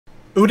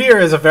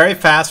Udyr is a very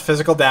fast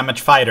physical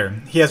damage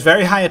fighter. He has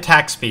very high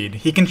attack speed.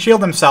 He can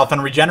shield himself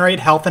and regenerate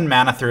health and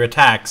mana through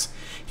attacks.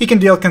 He can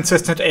deal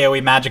consistent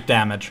AoE magic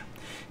damage.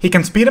 He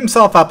can speed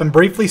himself up and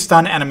briefly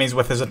stun enemies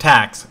with his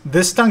attacks.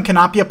 This stun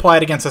cannot be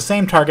applied against the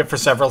same target for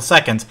several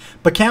seconds,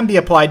 but can be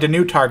applied to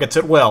new targets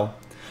at will.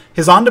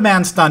 His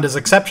on-demand stun is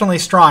exceptionally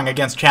strong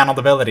against channeled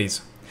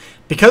abilities.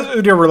 Because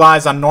Udyr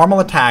relies on normal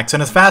attacks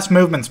and his fast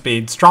movement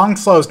speed, strong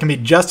slows can be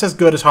just as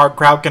good as hard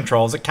crowd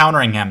controls at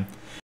countering him.